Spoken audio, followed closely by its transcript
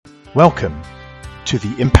Welcome to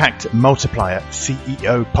the Impact Multiplier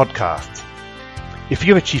CEO podcast. If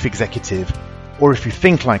you're a chief executive, or if you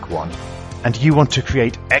think like one, and you want to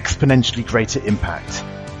create exponentially greater impact,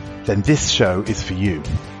 then this show is for you.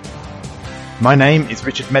 My name is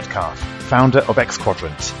Richard Metcalf, founder of X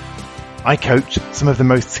Quadrant. I coach some of the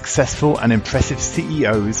most successful and impressive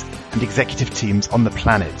CEOs and executive teams on the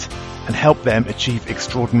planet and help them achieve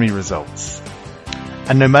extraordinary results.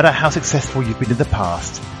 And no matter how successful you've been in the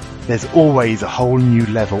past, there's always a whole new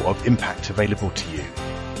level of impact available to you.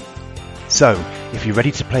 So, if you're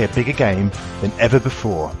ready to play a bigger game than ever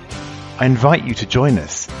before, I invite you to join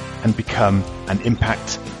us and become an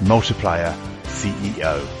Impact Multiplier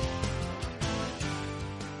CEO.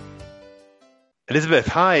 Elizabeth,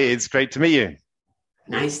 hi, it's great to meet you.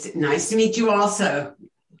 Nice to meet you also.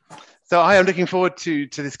 So I am looking forward to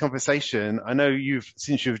this conversation. I know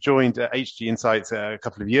since you've joined HG Insights a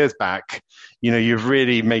couple of years back, you've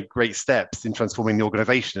really made great steps in transforming the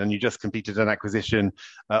organization, and you just completed an acquisition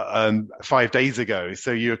 5 days ago.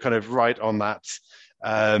 So you're kind of right on that,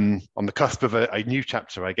 on the cusp of a new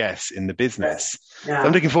chapter, I guess, in the business. Yeah. So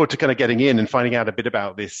I'm looking forward to kind of getting in and finding out a bit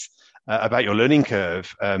about this, about your learning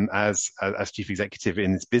curve as chief executive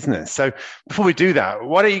in this business. So before we do that,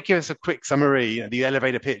 why don't you give us a quick summary, the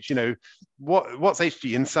elevator pitch? What's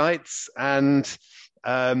HG Insights and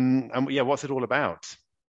what's it all about?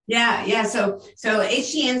 Yeah. So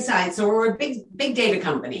HG Insights, so we're a big data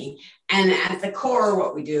company, and at the core,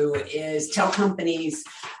 what we do is tell companies,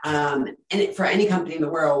 and for any company in the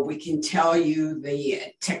world, we can tell you the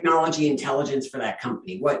technology intelligence for that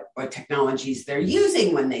company, what technologies they're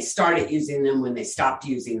using, when they started using them, when they stopped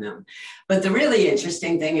using them. But the really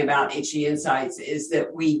interesting thing about HG Insights is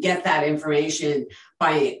that we get that information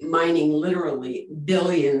by mining literally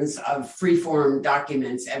billions of free-form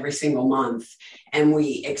documents every single month. And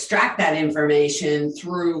we extract that information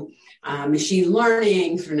through machine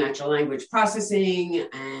learning, through natural language processing,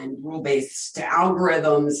 and rule-based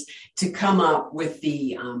algorithms to come up with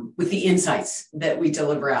the insights that we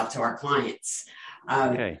deliver out to our clients.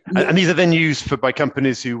 Okay, and these are then used by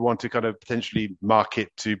companies who want to kind of potentially market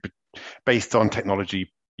based on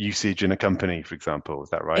technology usage in a company, for example. Is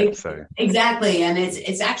that right? Exactly, and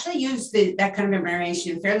it's actually used that kind of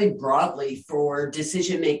information fairly broadly for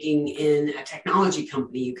decision making in a technology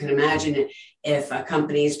company. You can imagine if a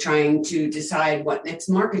company is trying to decide what next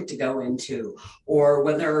market to go into, or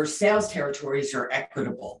whether sales territories are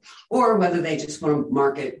equitable, or whether they just want to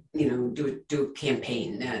market, do a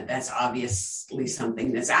campaign. That's obviously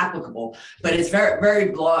something that's applicable, but it's very,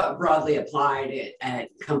 very broadly applied at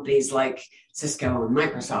companies like Cisco and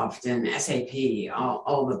Microsoft and SAP.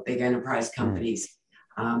 All the big enterprise companies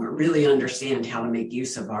really understand how to make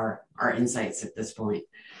use of our insights at this point.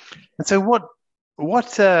 And so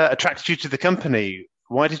what attracted you to the company?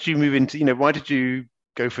 Why did you move into, why did you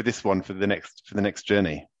go for this one for the next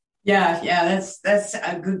journey? Yeah, that's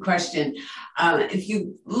a good question. If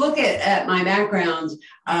you look at my background,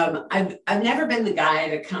 I've never been the guy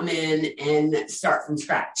to come in and start from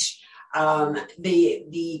scratch.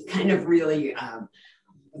 The kind of really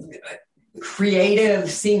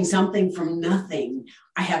creative, seeing something from nothing,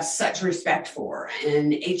 I have such respect for.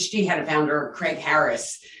 And HG had a founder, Craig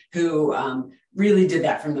Harris, who really did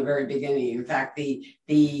that from the very beginning. In fact,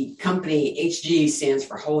 the company HG stands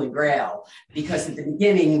for Holy Grail, because at the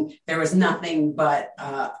beginning there was nothing but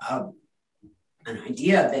an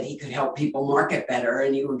idea that he could help people market better,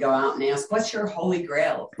 and he would go out and ask, "What's your holy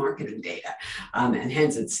grail of marketing data?" And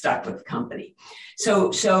hence it stuck with the company.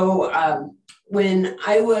 So when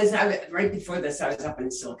I was right before this, I was up in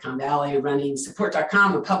Silicon Valley running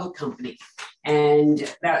Support.com, a public company. And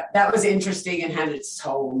that was interesting and had its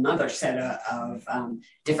whole another set of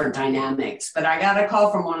different dynamics. But I got a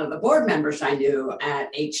call from one of the board members I knew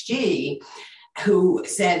at HG who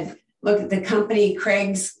said, "Look, the company,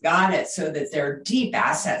 Craig's got it so that there are deep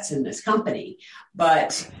assets in this company.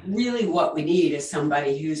 But really what we need is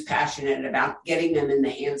somebody who's passionate about getting them in the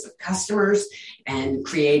hands of customers and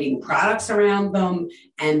creating products around them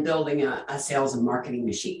and building a sales and marketing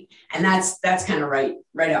machine." And that's kind of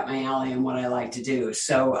right up my alley and what I like to do.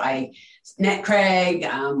 So I met Craig,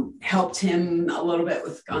 helped him a little bit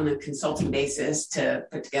on a consulting basis to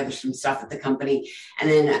put together some stuff at the company. And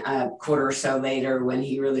then a quarter or so later, when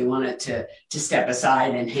he really wanted to step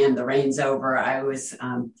aside and hand the reins over, I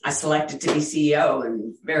selected to be CEO,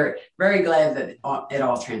 and very, very glad that it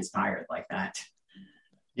all transpired like that.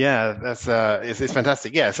 Yeah, that's it's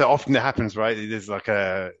fantastic. Yeah, so often it happens, right? There's like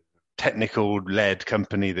a technical-led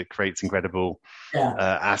company that creates incredible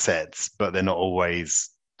assets, but they're not always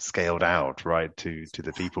scaled out, right, to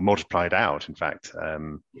the people, multiplied out, in fact.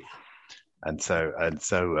 So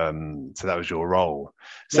that was your role.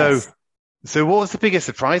 So Yes. so what was the biggest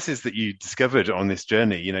surprises that you discovered on this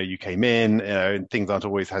journey? You came in, and things aren't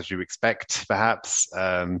always as you expect, perhaps.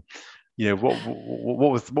 What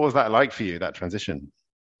was that like for you, that transition?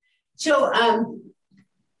 So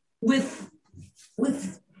with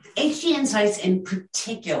HG Insights in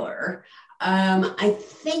particular, I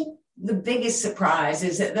think the biggest surprise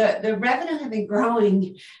is that the revenue had been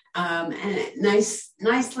growing and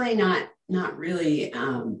nicely, not really.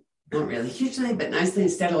 Not really hugely, but nicely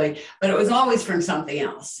and steadily. But it was always from something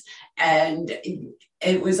else. And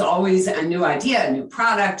it was always a new idea, a new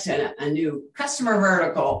product, a new customer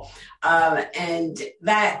vertical. And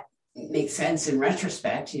that makes sense in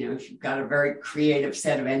retrospect. If you've got a very creative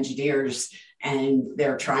set of engineers and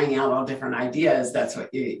they're trying out all different ideas, that's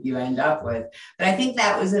what you end up with. But I think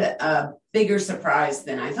that was a bigger surprise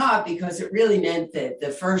than I thought, because it really meant that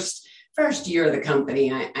the first year of the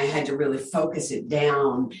company, I had to really focus it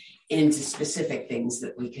down into specific things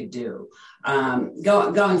that we could do.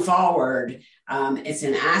 Going forward, it's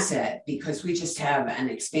an asset because we just have an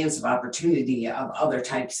expansive opportunity of other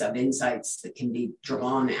types of insights that can be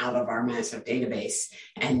drawn out of our massive database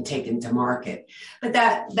and taken to market. But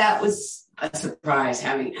that was a surprise,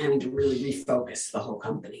 having to really refocus the whole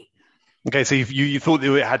company. Okay, so you thought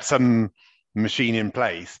that it had some machine in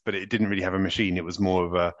place, but it didn't really have a machine. It was more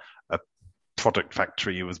of a product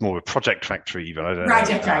factory. It was more of a project factory, even. I don't know.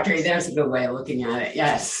 Project factory. There's a good way of looking at it.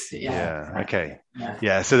 Yes. Yeah. Okay. Yeah.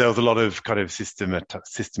 Yeah. So there was a lot of kind of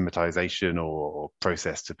systematization or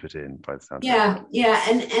process to put in by the sound. Yeah.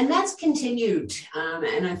 And that's continued.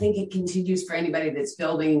 And I think it continues for anybody that's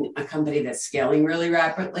building a company that's scaling really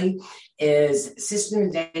rapidly. Is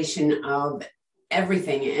systematization of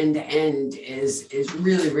everything end to end is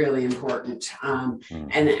really, really important.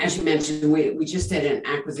 And as you mentioned, we just did an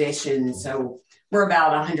acquisition. So we're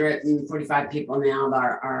about 145 people now.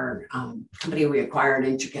 Our company we acquired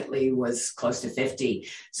intricately was close to 50.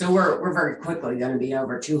 So we're very quickly going to be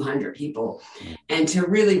over 200 people. And to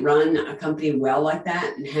really run a company well like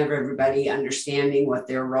that and have everybody understanding what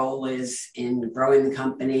their role is in growing the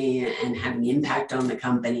company and having impact on the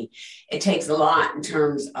company, it takes a lot in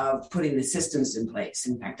terms of putting the systems in place.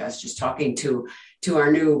 In fact, I was just talking to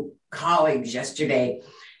our new colleagues yesterday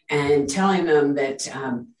and telling them that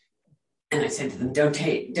and I said to them,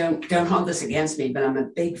 don't hold this against me, but I'm a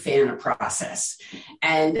big fan of process.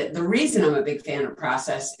 And the reason I'm a big fan of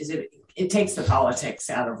process is it takes the politics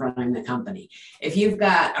out of running the company. If you've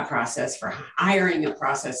got a process for hiring, a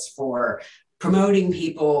process for promoting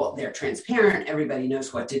people, they're transparent, everybody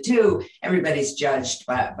knows what to do, everybody's judged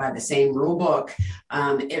by the same rule book,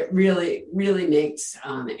 it really, really makes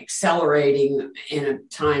accelerating in a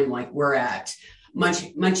time like we're at much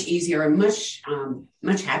easier and much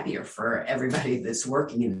happier for everybody that's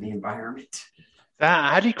working in the environment.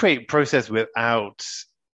 How do you create process without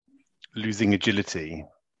losing agility?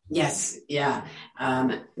 Yes, yeah,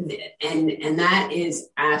 and that is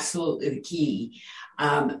absolutely the key.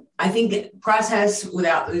 I think process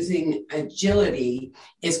without losing agility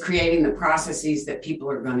is creating the processes that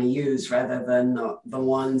people are going to use rather than the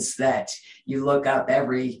ones that you look up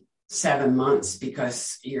every 7 months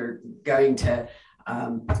because you're going to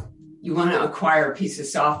you want to acquire a piece of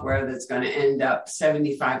software that's going to end up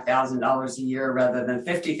 $75,000 a year rather than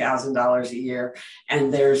 $50,000 a year,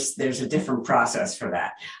 and there's a different process for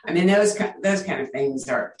that. I mean, those kind of things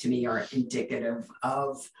are indicative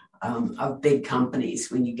of big companies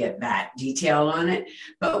when you get that detail on it.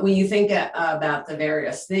 But when you think about the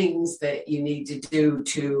various things that you need to do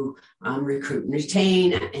to recruit and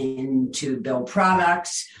retain and to build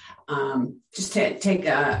products, just to take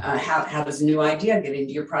how does a new idea get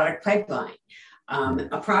into your product pipeline?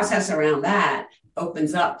 A process around that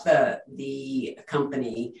opens up the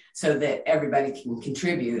company so that everybody can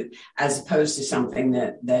contribute, as opposed to something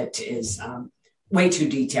that is way too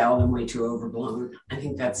detailed and way too overblown. I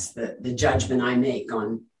think that's the judgment I make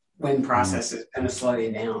on when process is going to slow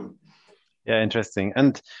you down. Yeah, interesting.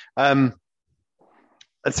 And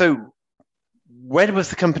so where was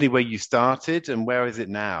the company where you started and where is it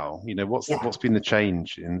now? What's been the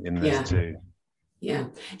change in those two? Yeah,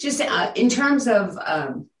 just in terms of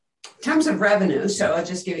revenue. So I'll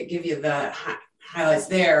just give you the highlights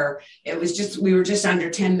there. It was we were just under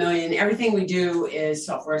 10 million. Everything we do is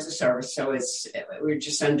software as a service. So we're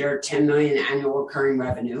just under 10 million annual recurring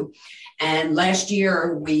revenue. And last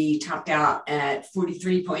year we topped out at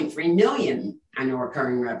 43.3 million annual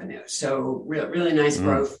recurring revenue. So really nice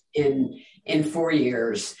growth in 4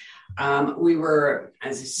 years. We were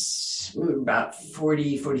about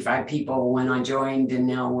 45 people when I joined, and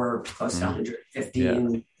now we're close to 150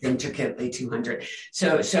 and intricately 200.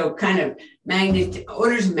 So kind of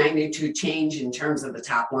orders of magnitude change in terms of the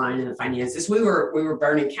top line and the finances. We were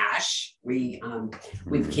burning cash. We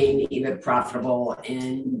became even profitable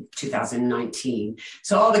in 2019.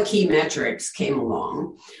 So all the key metrics came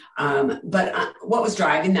along. But what was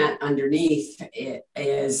driving that underneath it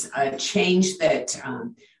is a change that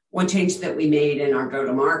one change that we made in our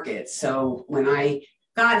go-to-market. So when I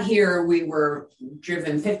got here, we were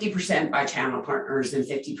driven 50% by channel partners and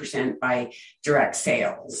 50% by direct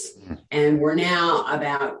sales. And we're now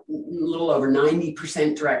about a little over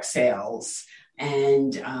 90% direct sales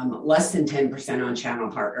and less than 10% on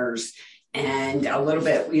channel partners. And a little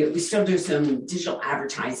bit, we still do some digital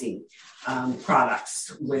advertising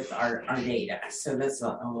products with our data. So that's a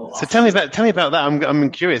little. So tell me about that. I'm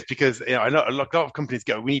curious because I know a lot of companies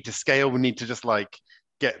go, we need to scale. We need to just like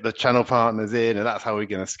get the channel partners in, and that's how we're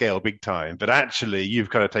going to scale big time. But actually,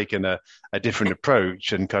 you've kind of taken a different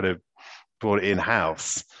approach and kind of brought it in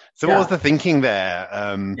house. So what was the thinking there?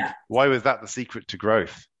 Why was that the secret to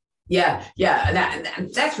growth? Yeah.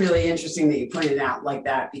 That's really interesting that you pointed out like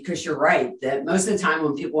that, because you're right that most of the time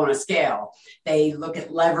when people want to scale, they look at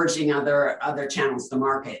leveraging other channels to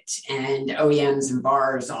market, and OEMs and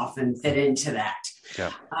VARs often fit into that.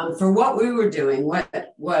 Yeah. For what we were doing, what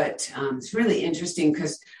it's really interesting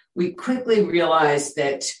because we quickly realized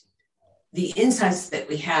that the insights that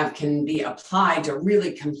we have can be applied to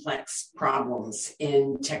really complex problems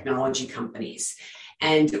in technology companies.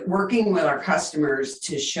 And working with our customers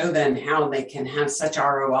to show them how they can have such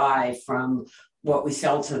ROI from what we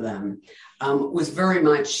sell to them was very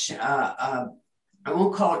much, I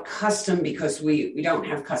won't call it custom because we don't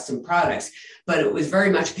have custom products, but it was very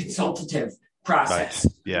much a consultative process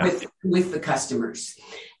with the customers.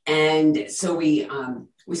 And so we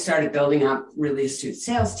started building up really astute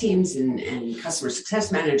sales teams and customer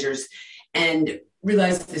success managers, and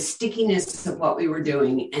realized the stickiness of what we were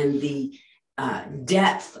doing and the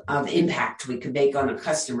depth of impact we could make on a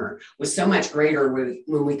customer was so much greater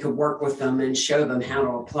when we could work with them and show them how to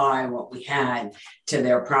apply what we had to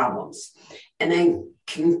their problems. And then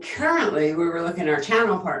concurrently, we were looking at our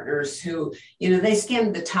channel partners who, they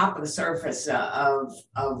skimmed the top of the surface of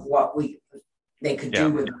what they could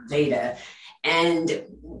do with our data. And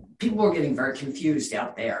people were getting very confused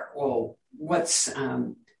out there. Well, what's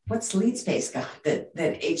lead space got that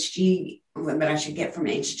HG, that I should get from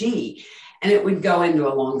HG? And it would go into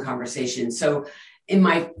a long conversation. So in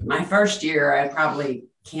my first year, I probably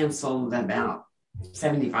canceled about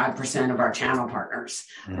 75% of our channel partners,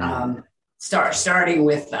 starting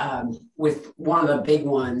with one of the big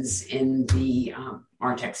ones in the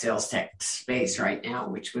MarTech sales tech space right now,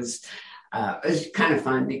 which was kind of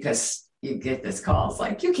fun because you get this call. It's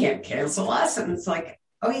like, you can't cancel us. And it's like,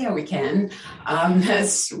 oh yeah, we can.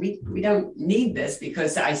 We don't need this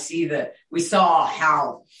because we saw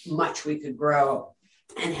how much we could grow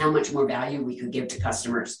and how much more value we could give to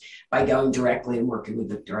customers by going directly and working with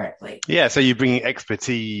them directly. Yeah. So you're bringing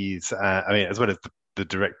expertise, as well as the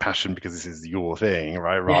direct passion, because this is your thing,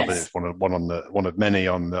 right? Rather than it's one of many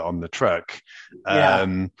on the truck.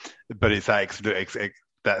 But it's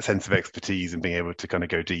that sense of expertise and being able to kind of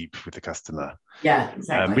go deep with the customer. Yeah,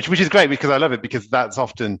 exactly. Which is great because I love it, because that's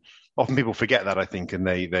often people forget that, I think, and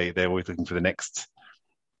they're always looking for the next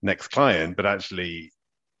client, but actually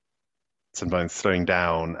sometimes slowing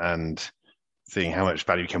down and seeing how much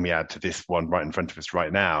value can we add to this one right in front of us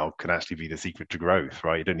right now can actually be the secret to growth,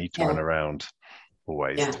 right? You don't need to run around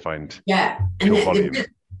always to find pure volume.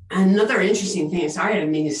 Another interesting thing, sorry, I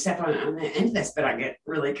didn't mean to step on the end of this, but I get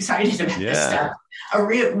really excited about this stuff. A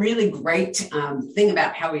really great thing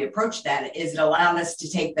about how we approach that is it allowed us to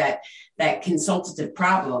take that consultative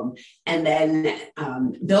problem and then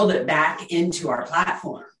build it back into our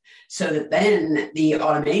platform, so that then the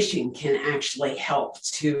automation can actually help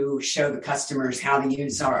to show the customers how to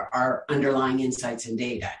use our underlying insights and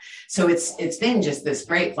data. So it's been just this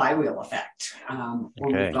great flywheel effect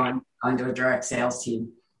when we've gone to a direct sales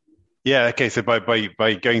team. Yeah. Okay. So by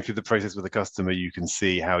going through the process with the customer, you can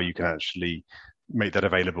see how you can actually make that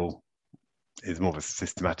available. Is more of a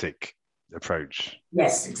systematic approach.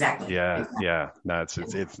 Yes, exactly. Yeah. Exactly. Yeah. No,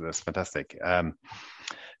 that's fantastic.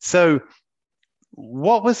 So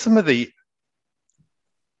what were some of the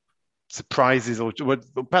surprises or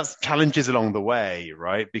perhaps challenges along the way,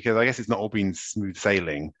 right? Because I guess it's not all been smooth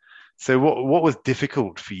sailing. So what was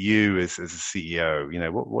difficult for you as a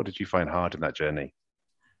CEO? What did you find hard in that journey?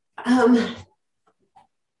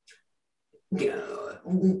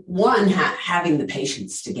 One, having the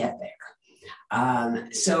patience to get there.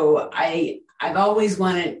 So I've always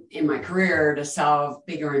wanted in my career to solve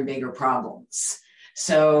bigger and bigger problems.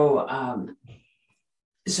 So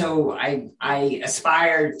so I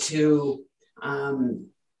aspired to,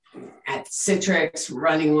 at Citrix,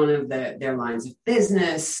 running one of their lines of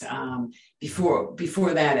business. Before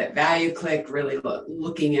that at ValueClick, really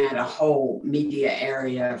looking at a whole media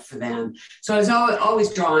area for them. So I was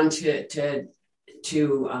always drawn to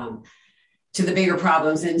the bigger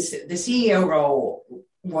problems, and the CEO role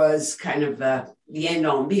was kind of the end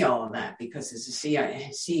all and be all of that, because as a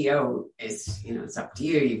CEO, it's up to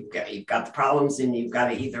you. You've got the problems, and you've got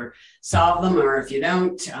to either solve them, or if you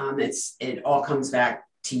don't, it all comes back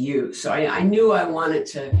to you. So I knew I wanted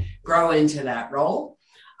to grow into that role,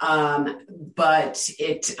 but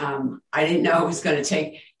I didn't know it was going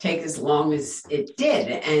to take as long as it did,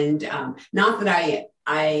 and not that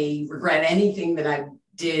I regret anything that I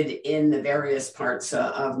did in the various parts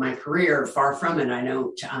of my career. Far from it.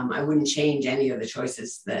 I wouldn't change any of the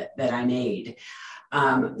choices that I made.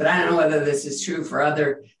 But I don't know whether this is true for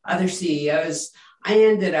other CEOs. I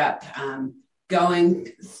ended up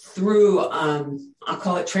going through, I'll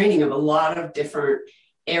call it training, of a lot of different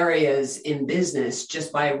areas in business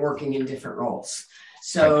just by working in different roles.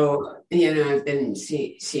 So, I've been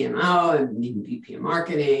CMO, I've been VP of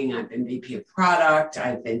marketing, I've been VP of product,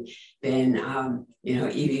 I've been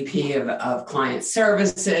EVP of client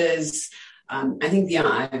services. I think,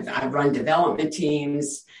 I've run development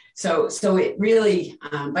teams. So it really,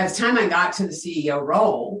 by the time I got to the CEO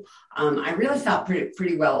role, I really felt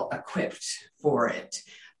pretty well equipped for it.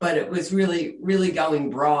 But it was really, really going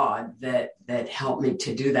broad that helped me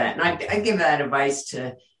to do that. And I give that advice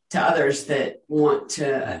to others that want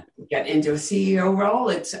to get into a CEO role.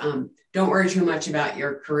 It's don't worry too much about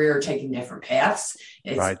your career taking different paths.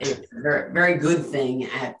 It's a very, very good thing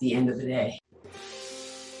at the end of the day.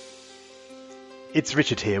 It's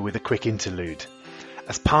Richard here with a quick interlude.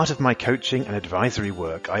 As part of my coaching and advisory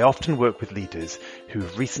work, I often work with leaders who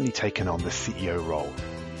have recently taken on the CEO role.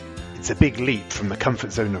 It's a big leap from the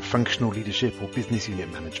comfort zone of functional leadership or business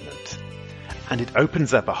unit management. And it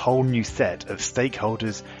opens up a whole new set of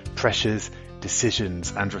stakeholders, pressures,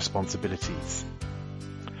 decisions, and responsibilities.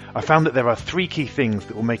 I found that there are 3 key things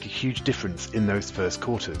that will make a huge difference in those first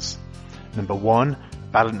quarters. Number 1,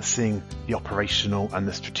 balancing the operational and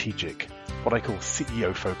the strategic, what I call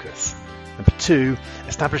CEO focus. Number 2,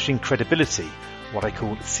 establishing credibility, what I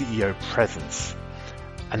call CEO presence.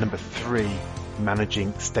 And number 3,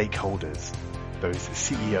 managing stakeholders, those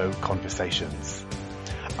CEO conversations.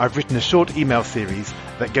 I've written a short email series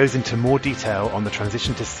that goes into more detail on the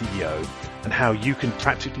transition to CEO and how you can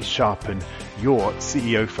practically sharpen your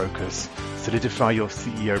CEO focus, solidify your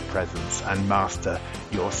CEO presence, and master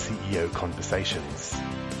your CEO conversations.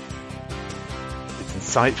 It's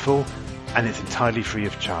insightful and it's entirely free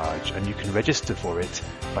of charge, and you can register for it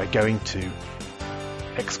by going to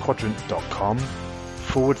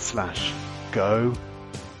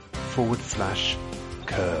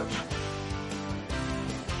xquadrant.com/go/curve.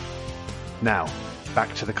 Now,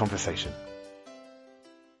 back to the conversation.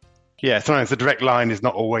 Yeah, sometimes the direct line is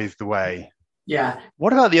not always the way. Yeah.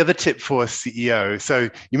 What about the other tip for a CEO? So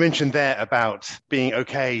you mentioned there about being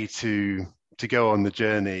okay to go on the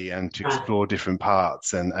journey and to explore different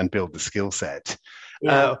parts and build the skill set.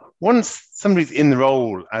 Yeah. Once somebody's in the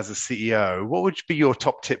role as a CEO, what would be your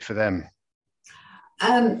top tip for them?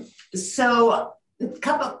 So a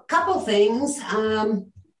couple things.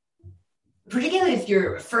 Particularly if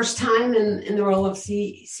you're first time in the role of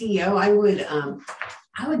CEO, I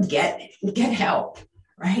would get help,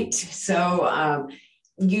 right? So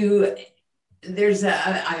you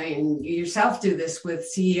yourself do this with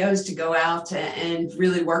CEOs, to go out and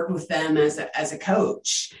really work with them as a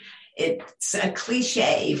coach. It's a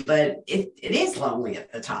cliche, but it is lonely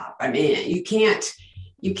at the top. I mean, you can't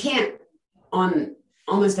on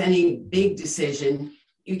almost any big decision.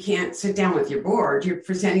 You can't sit down with your board. You're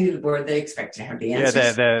presenting to the board. They expect to have the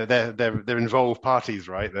answers. Yeah, they're involved parties,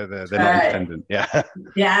 right? They're not independent. Yeah.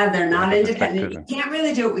 Yeah, they're not independent. You can't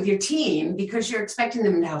really do it with your team because you're expecting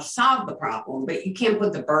them to help solve the problem, but you can't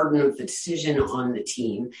put the burden of the decision on the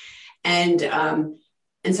team. And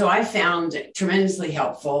so I found tremendously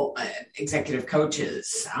helpful executive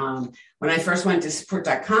coaches. When I first went to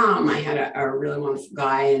support.com, I had a really wonderful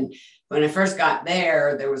guy. And when I first got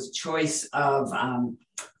there, there was a choice of,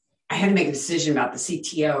 I had to make a decision about the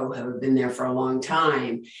CTO who had been there for a long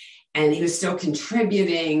time. And he was still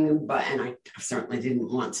contributing, and I certainly didn't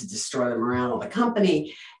want to destroy the morale of the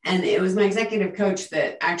company. And it was my executive coach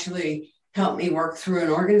that actually help me work through an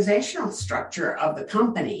organizational structure of the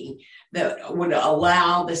company that would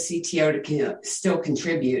allow the CTO to still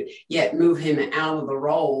contribute, yet move him out of the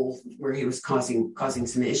role where he was causing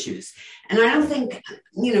some issues. And I don't think,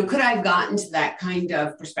 could I have gotten to that kind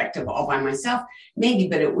of perspective all by myself? Maybe,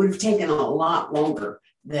 but it would have taken a lot longer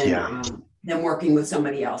than working with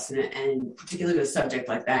somebody else. And particularly with a subject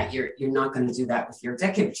like that, you're not going to do that with your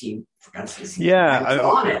executive team. For God's sake. Right?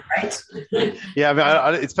 Yeah,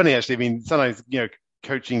 I mean, it's funny actually. I mean, sometimes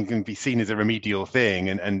coaching can be seen as a remedial thing,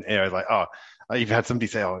 and like, I even had somebody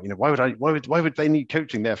say, why would they need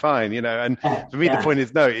coaching? They're fine, And for me, the point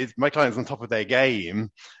is, no, it's my clients on top of their game.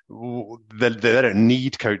 They don't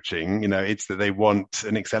need coaching, It's that they want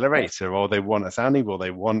an accelerator, or they want a sounding board, they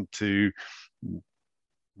want to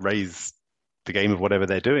raise the game of whatever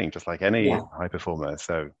they're doing, just like any high performer.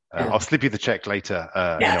 So I'll slip you the check later.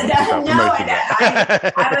 I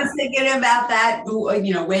was thinking about that,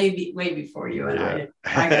 way before you and I.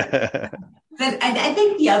 But I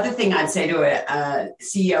think the other thing I'd say to a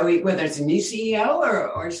CEO, whether it's a new CEO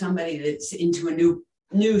or somebody that's into a new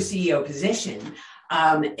CEO position,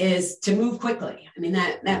 is to move quickly. I mean,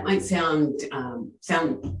 that might sound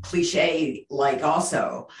cliche, like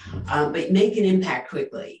also, but make an impact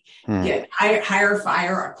quickly. Hire,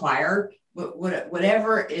 fire, acquire,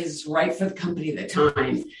 whatever is right for the company at the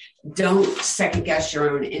time. Don't second guess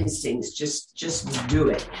your own instincts. Just do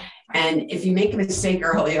it. And if you make a mistake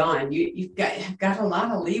early on, you've got a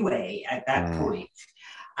lot of leeway at that point.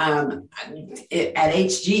 At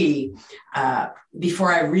HG,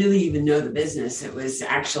 before I really even know the business, it was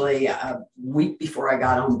actually a week before I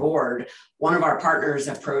got on board, one of our partners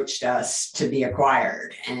approached us to be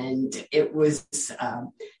acquired. And it was a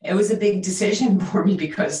big decision for me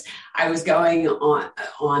because I was going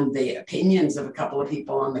on the opinions of a couple of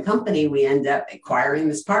people in the company. We ended up acquiring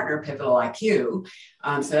this partner, Pivotal IQ.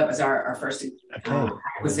 So that was our first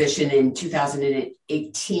acquisition in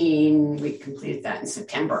 2018. We completed that in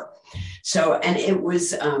September. So, and it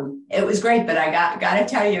was great, but I got to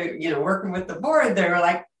tell you, working with the board, they were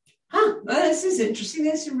like, well, this is interesting.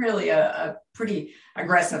 This is really a pretty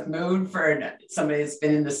aggressive move for somebody that's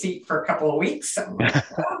been in the seat for a couple of weeks. So,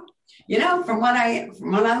 well, from what I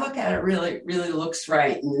look at it, really looks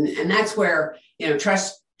right. And that's where,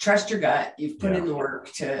 trust your gut. You've put in the work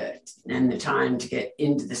and the time to get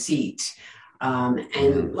into the seat.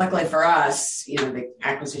 And luckily for us, the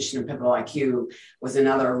acquisition of Pivotal IQ was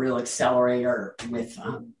another real accelerator with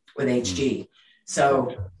HG.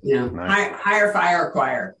 So, hire, fire,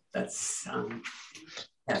 acquire. That's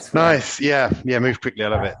nice. Yeah. Move quickly. I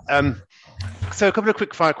love it. So a couple of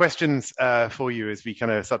quick fire questions for you as we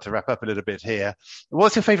kind of start to wrap up a little bit here.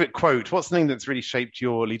 What's your favorite quote? What's something that's really shaped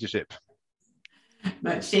your leadership?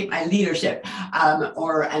 Shape my leadership,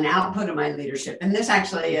 or an output of my leadership. And this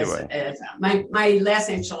actually is my last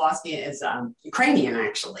name Cholawsky is Ukrainian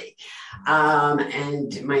actually,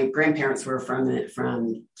 and my grandparents were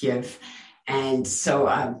from Kiev, and so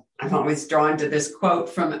I'm always drawn to this quote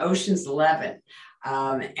from Ocean's 11,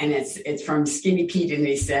 and it's from Skinny Pete, and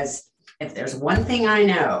he says, "If there's one thing I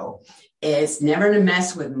know, it's never to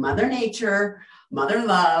mess with Mother Nature, Mother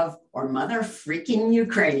Love, or Mother freaking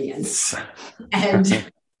Ukrainians." And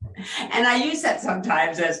I use that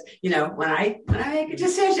sometimes as, when I make a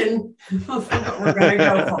decision, we're going to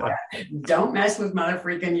go for it. Don't mess with Mother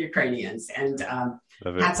freaking Ukrainians. And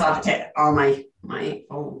hats off to all my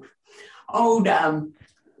old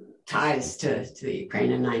ties to the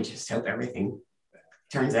Ukraine. And I just hope everything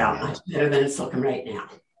turns out much better than it's looking right now.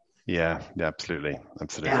 Yeah, absolutely.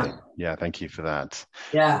 Yeah, thank you for that.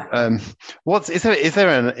 Yeah. Is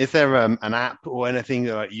there an app or anything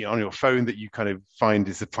on your phone that you kind of find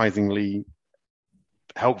is surprisingly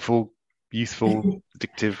helpful, useful,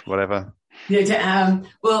 addictive, whatever?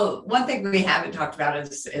 Well, one thing we haven't talked about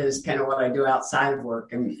is kind of what I do outside of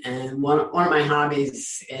work, and one of my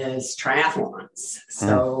hobbies is triathlons.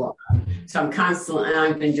 So I'm constantly, and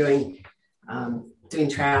I've been doing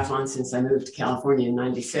triathlon since I moved to California in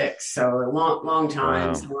 '96. So a long time.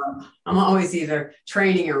 Wow. So I'm always either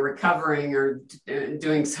training or recovering or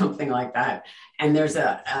doing something like that. And there's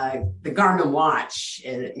the Garmin watch,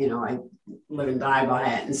 I live and die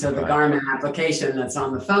by it. And so the Garmin application that's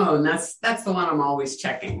on the phone, that's the one I'm always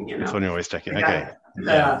checking, That's one you're always checking. Okay.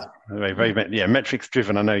 Yeah. Very, metrics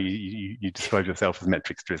driven. I know you describe yourself as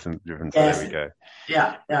metrics driven. So yes. There we go.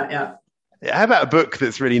 Yeah. How about a book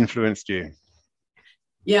that's really influenced you?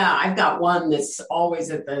 Yeah, I've got one that's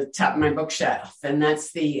always at the top of my bookshelf, and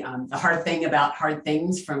that's the Hard Thing About Hard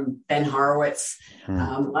Things from Ben Horowitz.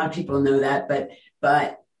 A lot of people know that,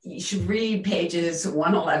 but you should read pages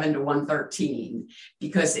 111 to 113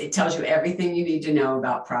 because it tells you everything you need to know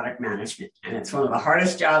about product management. And it's one of the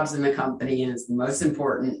hardest jobs in the company, and it's the most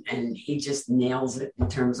important. And he just nails it in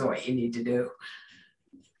terms of what you need to do.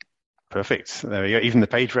 Perfect. There we go. Even the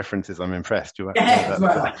page references, I'm impressed. Well,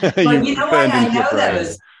 you know why I know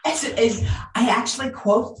those? Is I actually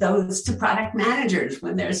quote those to product managers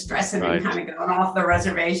when they're stressing and kind of going off the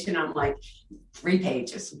reservation. I'm like, 3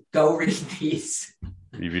 pages. Go read these.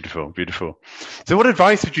 Beautiful, beautiful. So what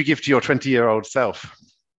advice would you give to your 20-year-old self?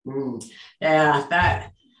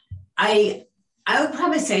 I would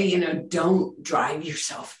probably say, don't drive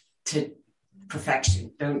yourself to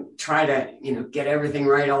perfection. Don't try to, get everything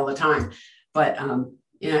right all the time. But,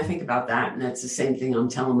 I think about that, and that's the same thing I'm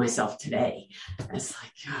telling myself today. It's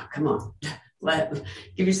like, oh, come on,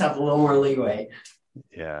 give yourself a little more leeway.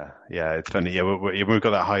 Yeah, it's funny. Yeah, we've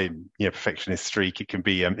got that high, perfectionist streak. It can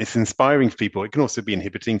be, it's inspiring for people. It can also be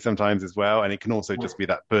inhibiting sometimes as well, and it can also just be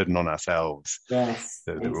that burden on ourselves. Yes,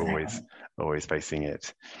 that exactly. We're always facing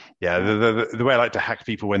it. Yeah, the way I like to hack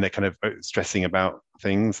people when they're kind of stressing about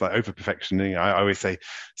things like over perfectioning, I always say,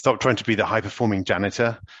 stop trying to be the high performing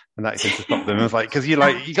janitor, and that tends to stop them. It's like, because you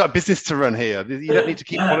got a business to run here. You don't need to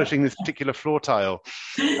keep polishing this particular floor tile.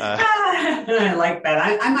 I like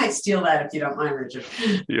that. I might steal that if you don't mind, Richard.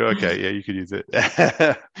 You're okay. Yeah, you could use it.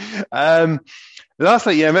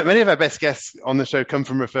 Lastly, many of our best guests on the show come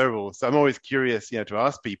from referrals. So I'm always curious, to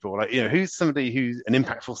ask people, like, who's somebody who's an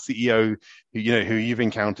impactful CEO who you've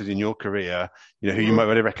encountered in your career, who you might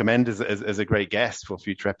really recommend as a great guest for a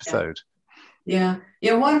future episode. Yeah.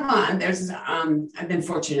 One of mine, I've been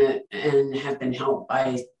fortunate and have been helped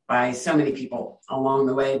by so mmany people along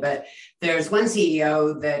the way, but there's one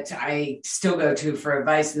CEO that I still go to for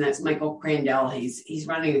advice, and that's Michael Crandell. He's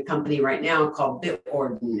running a company right now called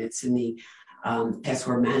Bitwarden. It's in the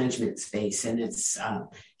password management space, and it's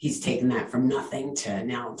he's taken that from nothing to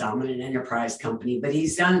now dominant enterprise company. But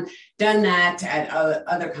he's done that at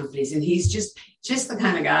other companies, and he's just the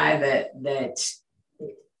kind of guy that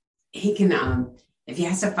he can, if he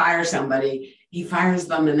has to fire somebody, he fires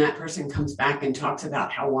them, and that person comes back and talks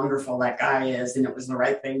about how wonderful that guy is, and it was the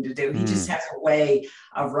right thing to do. He just has a way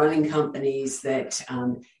of running companies that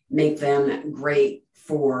make them great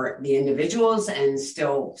for the individuals and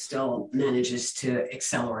still manages to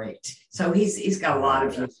accelerate. So he's got a lot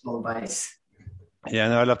of useful advice. Yeah,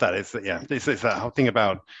 no, I love that. It's that whole thing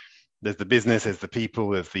about there's the business, there's the people,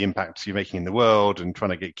 there's the impact you're making in the world, and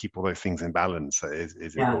trying to keep all those things in balance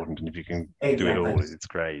is important. And if you can do it all, it's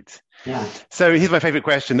great. Yeah. So here's my favorite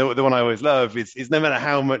question, the one I always love is no matter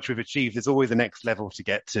how much we've achieved, there's always a next level to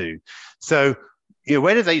get to. So,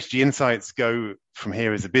 where does HG Insights go from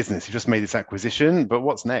here as a business? You just made this acquisition, but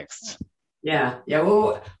what's next? Yeah.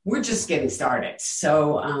 Well, we're just getting started.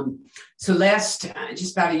 So last,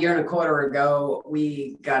 just about 1.25 years ago,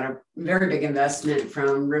 we got a very big investment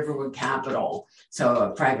from Riverwood Capital, so a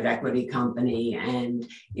private equity company, and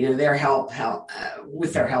their help.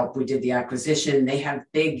 With their help, we did the acquisition. They have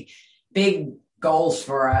big goals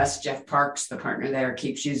for us. Jeff Parks, the partner there,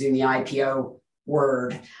 keeps using the IPO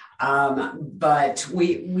word, but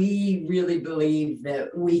we really believe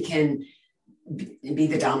that we can be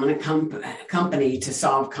the dominant company to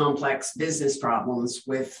solve complex business problems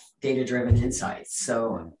with data-driven insights.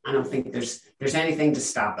 So I don't think there's anything to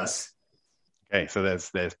stop us. Okay, so there's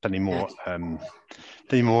plenty more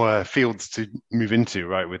fields to move into,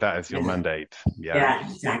 right? With that as your mandate. Yeah,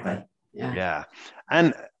 exactly. Yeah.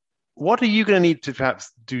 And what are you going to need to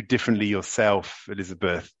perhaps do differently yourself,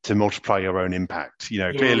 Elizabeth, to multiply your own impact?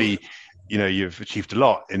 Clearly, you've achieved a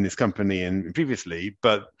lot in this company and previously,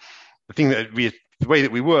 but the thing the way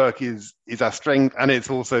that we work is our strength, and it's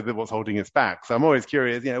also what's holding us back. So I'm always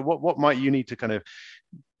curious, what might you need to kind of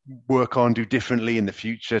work on, do differently in the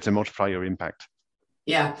future to multiply your impact?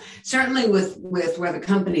 Yeah, certainly with where the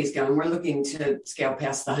company's going, we're looking to scale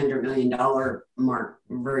past the $100 million mark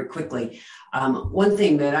very quickly. One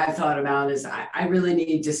thing that I've thought about is I really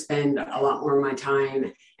need to spend a lot more of my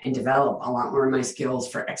time and develop a lot more of my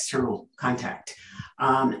skills for external contact.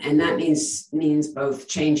 And that means both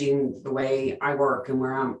changing the way I work and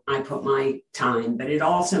where I put my time, but it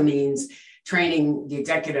also means training the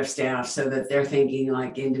executive staff so that they're thinking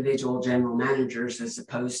like individual general managers as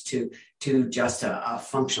opposed to just a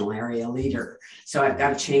functional area leader. So I've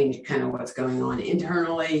got to change kind of what's going on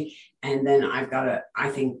internally. And then I've got to,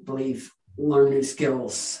 believe, learn new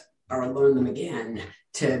skills or learn them again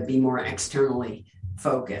to be more externally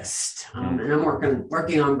focused. And I'm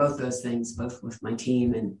working on both those things, both with my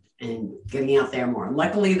team and getting out there more. And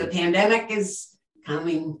luckily the pandemic is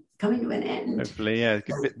coming coming to an end. Hopefully, yeah.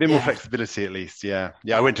 A bit more flexibility at least, yeah.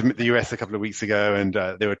 I went to the US a couple of weeks ago, and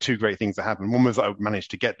there were two great things that happened. One was I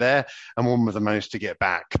managed to get there, and one was I managed to get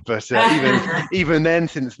back. But even then,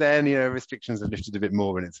 since then, restrictions have lifted a bit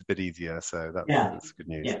more, and it's a bit easier. So that's good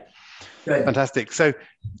news. Yeah. Good. Fantastic. So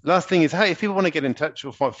last thing is, if people want to get in touch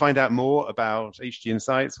or find out more about HG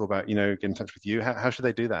Insights or about, get in touch with you, how should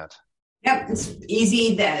they do that? Yep, it's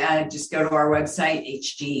easy. That just go to our website,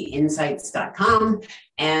 hginsights.com,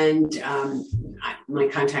 and my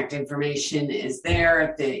contact information is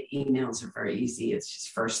there. The emails are very easy. It's just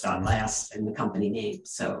first on last and the company name.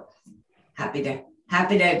 So happy to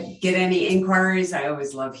get any inquiries. I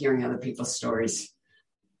always love hearing other people's stories.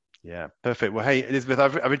 Yeah, perfect. Well, hey, Elizabeth,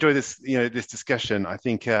 I've enjoyed this, this discussion. I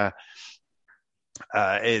think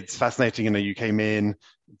it's fascinating. You came in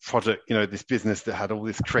project, this business that had all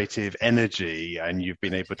this creative energy, and you've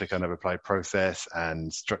been able to kind of apply process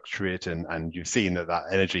and structure it, and you've seen that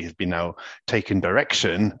energy has been now taken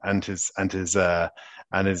direction and as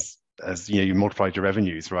you multiplied your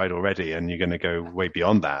revenues right already, and you're going to go way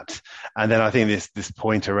beyond that. And then I think this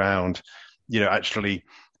point around, actually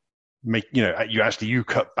you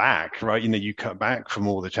cut back, right? You cut back from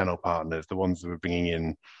all the channel partners, the ones that were bringing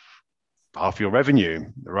in half your revenue,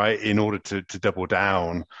 right, in order to double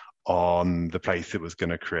down on the place that was going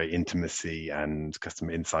to create intimacy and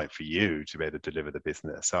customer insight for you to be able to deliver the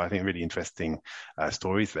business. So I think really interesting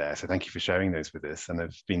stories there. So thank you for sharing those with us, and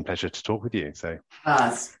it's been a pleasure to talk with you. So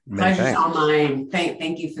pleasure's all mine.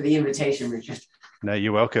 Thank you for the invitation, Richard. No,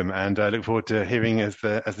 you're welcome, and I look forward to hearing as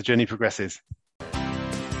the journey progresses.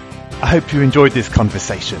 I hope you enjoyed this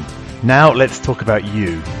conversation. Now let's talk about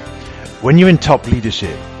you. When you're in top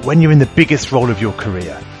leadership, when you're in the biggest role of your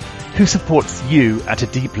career, who supports you at a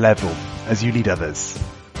deep level as you lead others?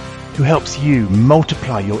 Who helps you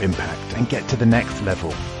multiply your impact and get to the next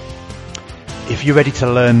level? If you're ready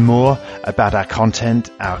to learn more about our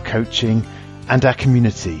content, our coaching, and our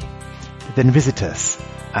community, then visit us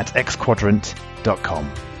at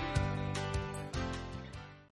xquadrant.com.